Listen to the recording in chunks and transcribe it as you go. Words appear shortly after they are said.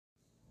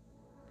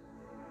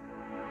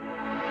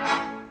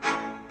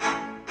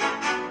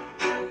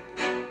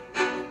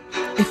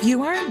If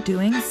you aren't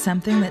doing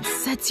something that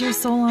sets your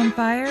soul on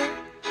fire,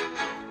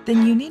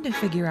 then you need to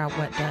figure out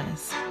what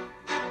does.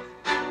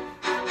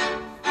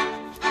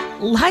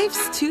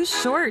 Life's too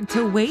short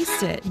to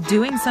waste it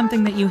doing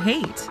something that you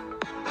hate.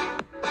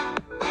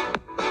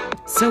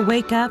 So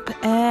wake up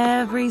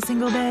every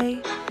single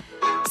day,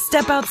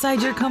 step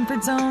outside your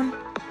comfort zone,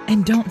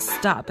 and don't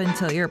stop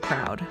until you're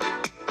proud.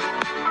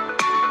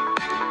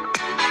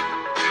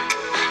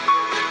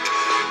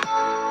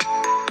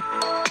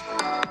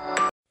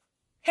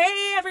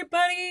 Hey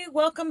everybody,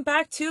 welcome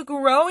back to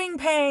Growing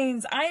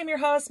Pains. I am your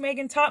host,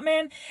 Megan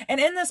Topman, and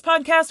in this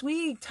podcast,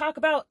 we talk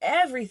about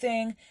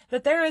everything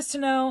that there is to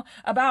know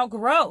about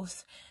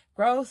growth.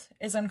 Growth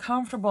is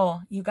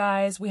uncomfortable, you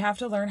guys. We have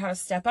to learn how to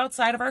step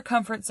outside of our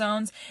comfort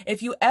zones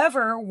if you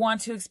ever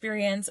want to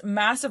experience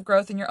massive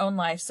growth in your own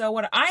life. So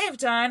what I have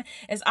done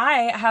is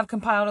I have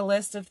compiled a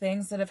list of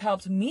things that have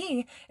helped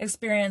me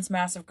experience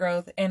massive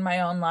growth in my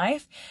own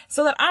life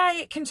so that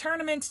I can turn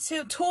them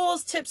into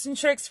tools, tips, and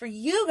tricks for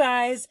you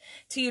guys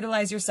to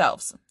utilize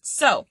yourselves.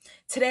 So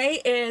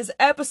today is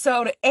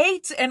episode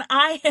 8, and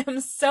I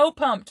am so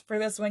pumped for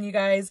this one, you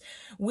guys.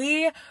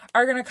 We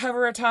are going to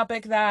cover a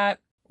topic that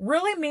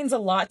really means a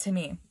lot to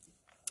me.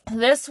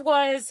 This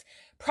was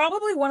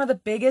probably one of the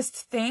biggest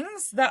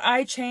things that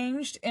I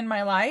changed in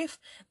my life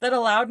that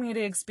allowed me to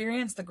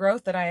experience the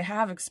growth that I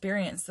have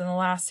experienced in the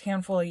last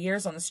handful of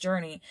years on this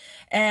journey.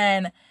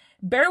 And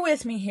bear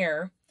with me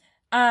here.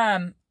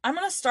 I'm going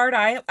to start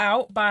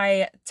out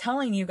by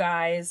telling you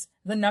guys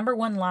the number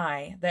one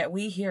lie that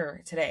we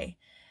hear today.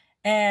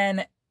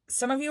 And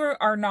some of you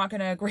are not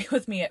going to agree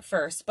with me at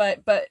first,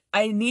 but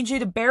I need you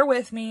to bear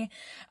with me.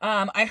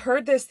 I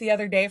heard this the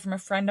other day from a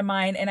friend of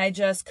mine, and I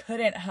just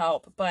couldn't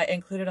help but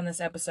include it on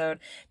this episode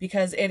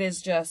because it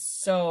is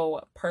just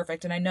so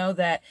perfect. And I know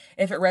that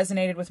if it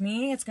resonated with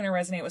me, it's going to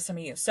resonate with some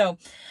of you. So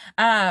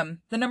the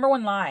number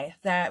one lie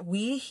that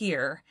we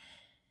hear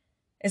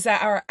is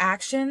that our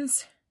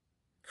actions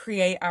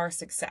create our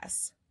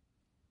success.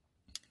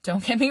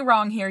 Don't get me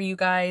wrong here, you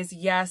guys.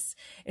 Yes,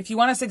 if you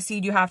want to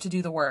succeed, you have to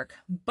do the work.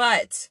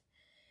 But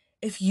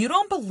if you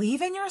don't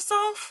believe in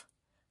yourself,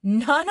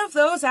 none of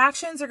those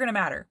actions are going to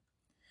matter.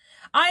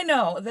 I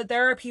know that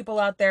there are people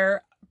out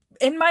there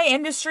in my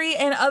industry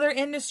and other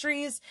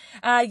industries.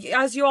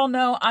 As you all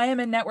know, I am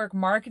in network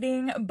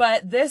marketing,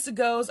 but this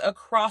goes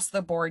across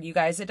the board, you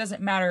guys. It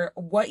doesn't matter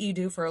what you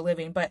do for a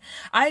living, but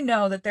I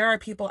know that there are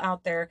people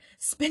out there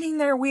spinning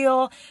their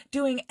wheel,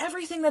 doing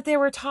everything that they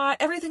were taught,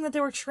 everything that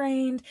they were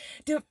trained.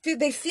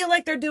 They feel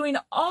like they're doing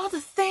all the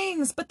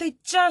things, but they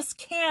just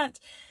can't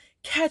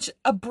catch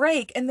a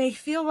break, and they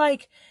feel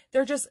like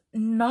they're just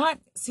not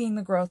seeing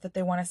the growth that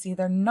they want to see.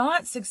 They're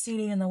not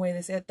succeeding in the way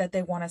that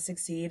they want to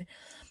succeed.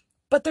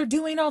 But they're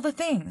doing all the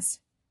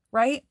things,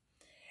 right?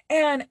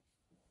 And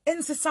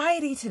in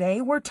society today,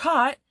 we're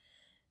taught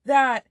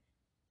that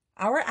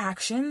our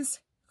actions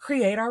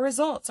create our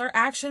results. Our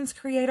actions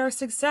create our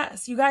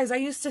success. You guys, I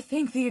used to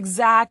think the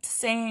exact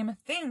same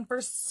thing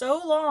for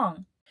so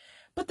long.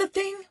 But the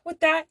thing with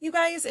that, you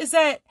guys, is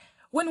that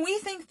when we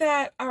think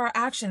that our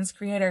actions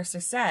create our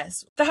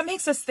success, that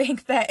makes us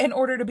think that in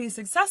order to be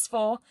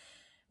successful,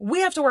 we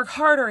have to work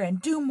harder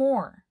and do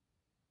more.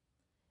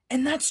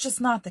 And that's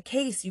just not the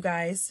case, you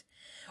guys.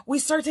 We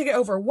start to get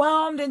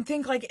overwhelmed and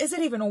think like, is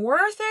it even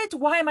worth it?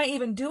 Why am I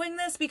even doing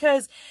this?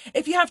 Because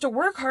if you have to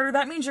work harder,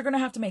 that means you're going to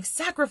have to make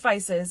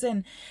sacrifices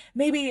and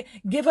maybe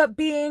give up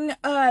being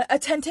an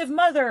attentive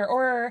mother,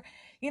 or,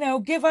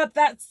 give up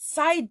that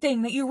side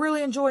thing that you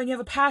really enjoy and you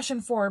have a passion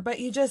for, but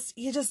you just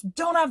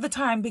don't have the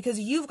time because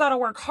you've got to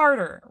work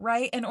harder,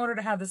 right? In order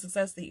to have the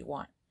success that you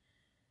want.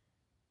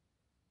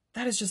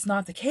 That is just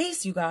not the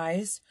case, you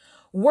guys.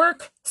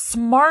 Work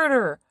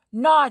smarter,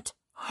 not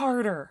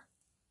harder.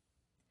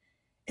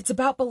 It's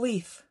about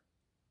belief.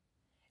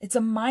 It's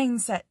a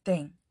mindset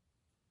thing.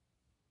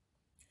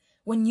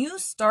 When you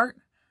start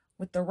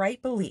with the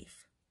right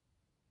belief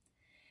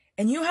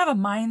and you have a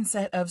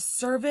mindset of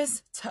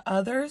service to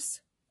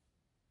others,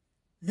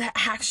 the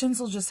actions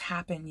will just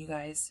happen, you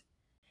guys.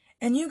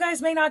 And you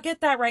guys may not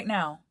get that right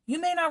now. You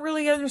may not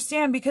really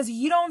understand because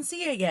you don't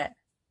see it yet.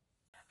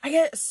 I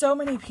get so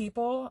many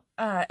people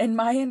in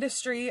my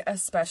industry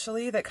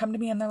especially that come to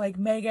me and they're like,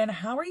 Megan,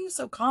 how are you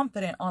so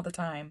confident all the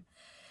time?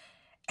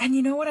 And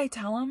you know what I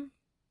tell them?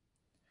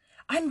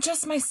 I'm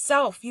just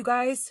myself, you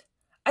guys.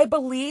 I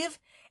believe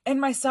in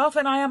myself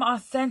and I am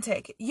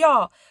authentic.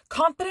 Y'all,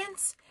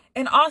 confidence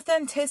and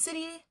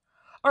authenticity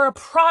are a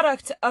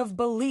product of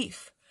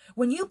belief.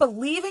 When you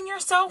believe in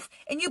yourself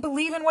and you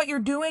believe in what you're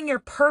doing, your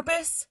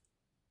purpose,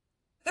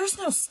 there's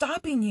no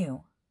stopping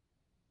you.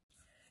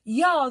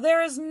 Y'all,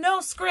 there is no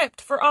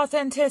script for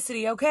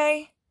authenticity,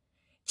 okay?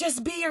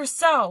 Just be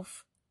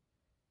yourself.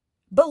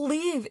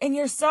 Believe in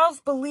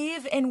yourself,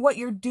 believe in what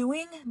you're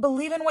doing,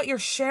 believe in what you're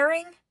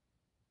sharing,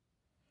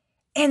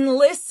 and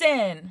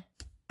listen.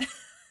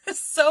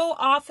 So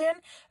often,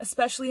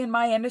 especially in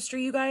my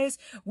industry, you guys,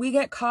 we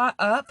get caught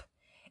up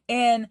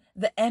in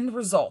the end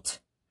result.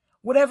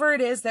 Whatever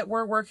it is that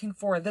we're working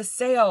for, the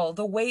sale,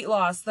 the weight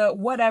loss, the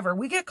whatever,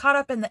 we get caught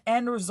up in the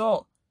end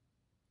result.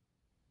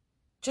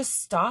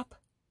 Just stop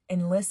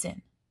and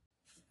listen.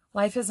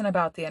 Life isn't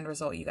about the end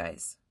result, you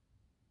guys.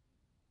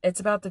 It's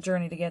about the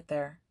journey to get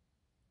there.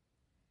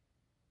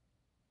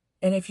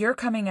 And if you're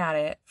coming at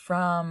it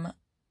from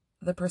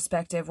the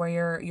perspective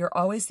where you're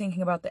always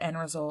thinking about the end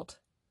result,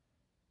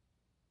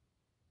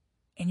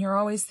 and you're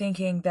always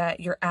thinking that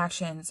your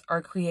actions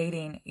are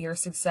creating your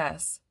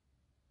success,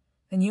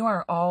 then you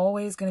are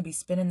always going to be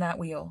spinning that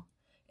wheel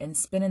and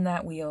spinning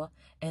that wheel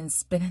and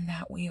spinning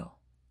that wheel.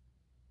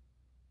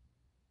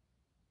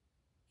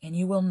 And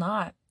you will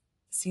not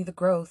see the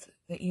growth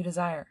that you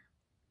desire.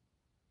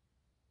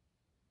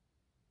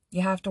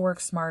 You have to work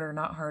smarter,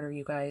 not harder,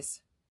 you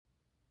guys.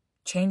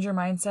 Change your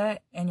mindset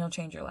and you'll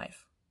change your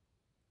life.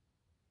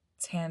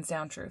 It's hands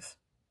down truth.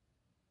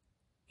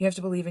 You have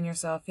to believe in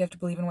yourself. You have to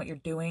believe in what you're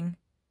doing.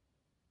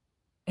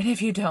 And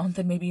if you don't,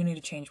 then maybe you need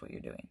to change what you're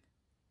doing.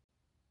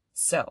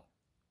 So,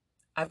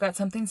 I've got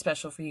something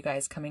special for you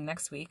guys coming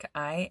next week.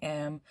 I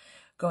am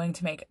going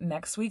to make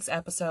next week's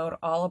episode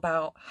all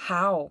about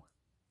how.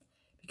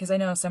 Because I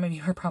know some of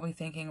you are probably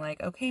thinking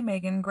like, okay,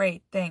 Megan,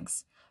 great,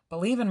 thanks.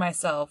 Believe in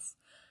myself.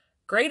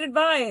 Great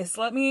advice.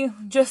 Let me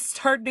just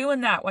start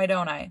doing that. Why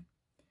don't I?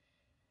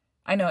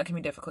 I know it can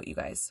be difficult, you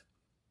guys.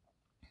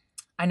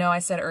 I know I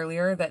said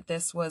earlier that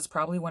this was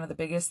probably one of the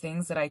biggest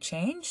things that I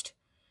changed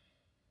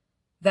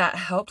that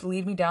helped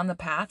lead me down the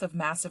path of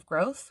massive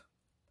growth,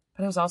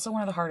 but it was also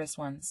one of the hardest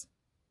ones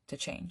to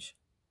change.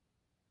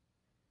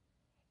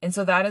 And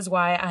so that is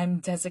why I'm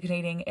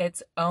designating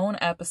its own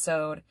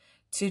episode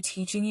to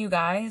teaching you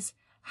guys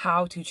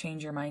how to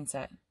change your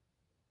mindset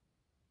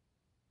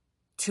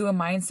to a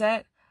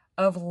mindset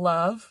of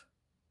love,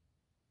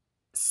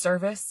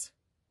 service,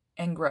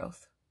 and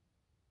growth.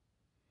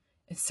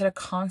 Instead of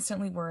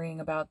constantly worrying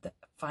about the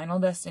final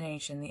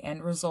destination, the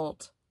end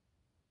result,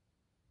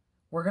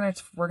 we're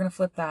gonna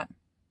flip that.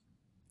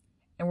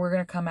 And we're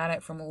going to come at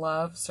it from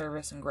love,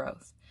 service, and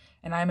growth.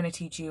 And I'm going to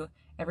teach you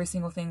every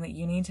single thing that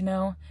you need to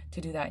know to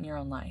do that in your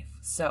own life.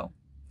 So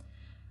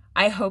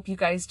I hope you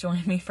guys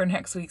join me for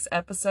next week's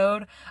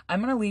episode. I'm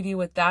going to leave you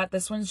with that.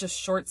 This one's just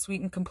short, sweet,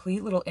 and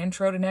complete little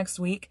intro to next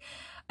week.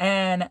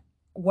 And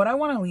what I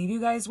want to leave you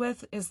guys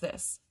with is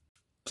this.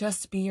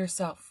 Just be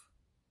yourself.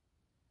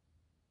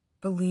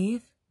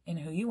 Believe in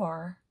who you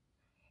are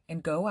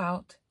and go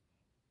out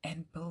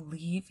and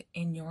believe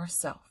in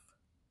yourself.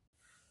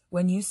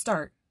 When you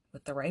start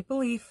with the right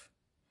belief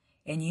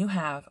and you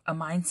have a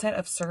mindset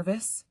of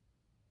service,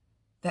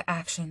 the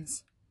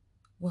actions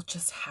will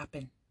just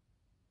happen.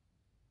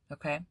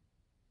 Okay?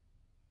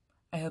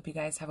 I hope you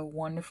guys have a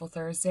wonderful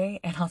Thursday,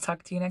 and I'll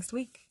talk to you next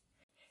week.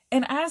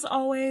 And as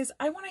always,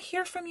 I want to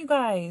hear from you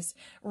guys.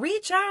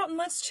 Reach out and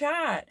let's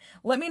chat.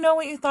 Let me know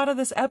what you thought of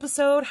this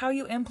episode, how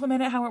you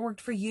implement it, how it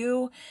worked for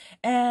you.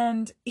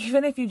 And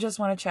even if you just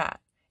want to chat,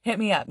 hit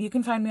me up. You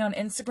can find me on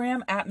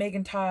Instagram at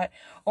Megan Tot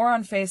or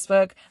on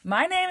Facebook.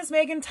 My name is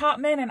Megan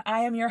Totman and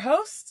I am your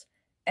host,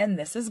 and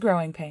this is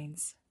Growing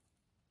Pains.